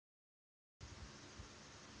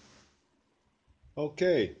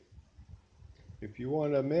Okay, if you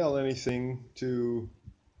want to mail anything to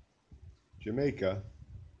Jamaica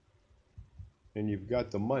and you've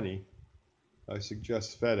got the money, I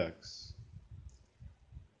suggest FedEx.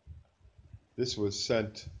 This was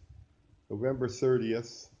sent November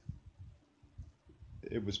 30th.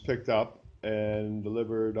 It was picked up and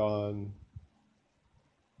delivered on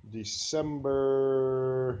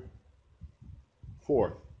December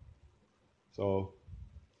 4th. So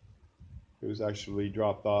it was actually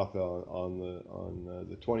dropped off on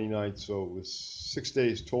the 29th, so it was 6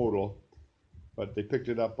 days total, but they picked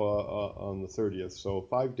it up on the 30th. So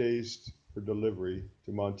 5 days for delivery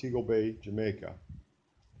to Montego Bay, Jamaica.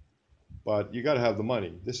 But you got to have the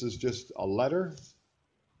money. This is just a letter.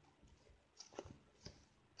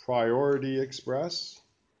 Priority Express,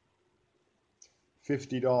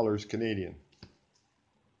 $50 Canadian.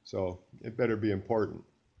 So it better be important,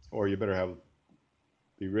 or you better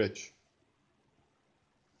be rich.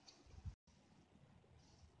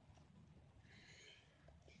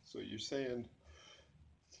 So you're saying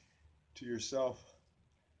to yourself,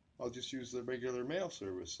 I'll just use the regular mail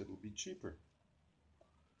service, it'll be cheaper.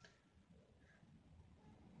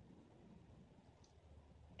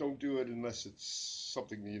 Don't do it unless it's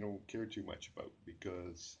something that you don't care too much about,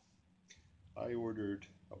 because I ordered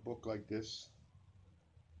a book like this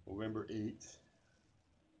November 8th,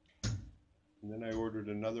 and then I ordered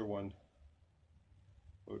another one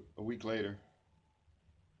a week later,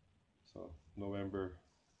 so November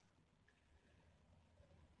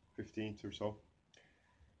 15th or so.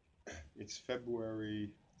 It's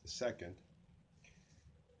February the 2nd,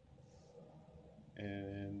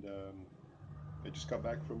 and I just got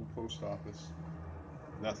back from the post office.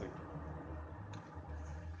 Nothing.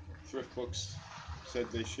 Thrift Books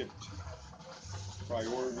said they shipped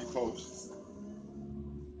priority posts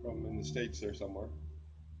from in the States there somewhere.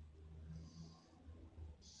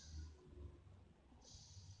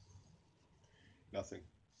 Nothing.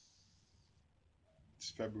 It's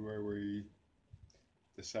February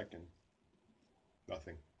the 2nd.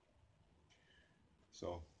 Nothing.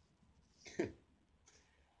 So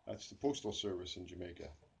that's the postal service in Jamaica.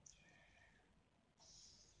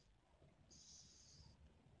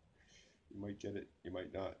 You might get it, you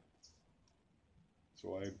might not.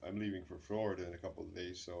 So I'm leaving for Florida in a couple of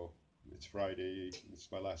days, so it's Friday. It's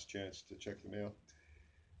my last chance to check the mail.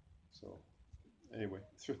 So anyway,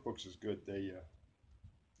 Thrift Books is good.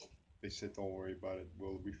 They said don't worry about it.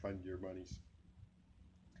 We'll refund your monies.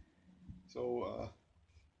 So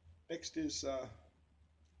next is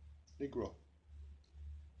Negro.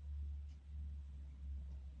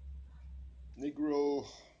 Negro,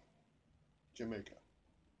 Jamaica.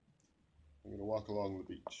 I'm going to walk along the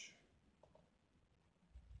beach.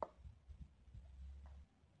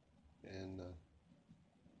 And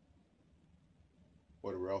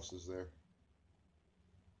whatever else is there.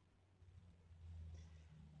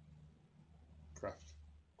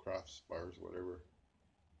 Crafts, bars, whatever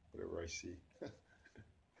I see.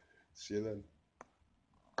 See you then.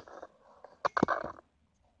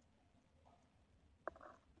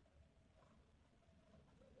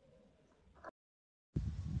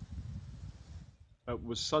 It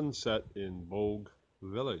was sunset in Vogue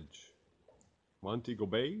Village, Montego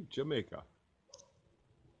Bay, Jamaica.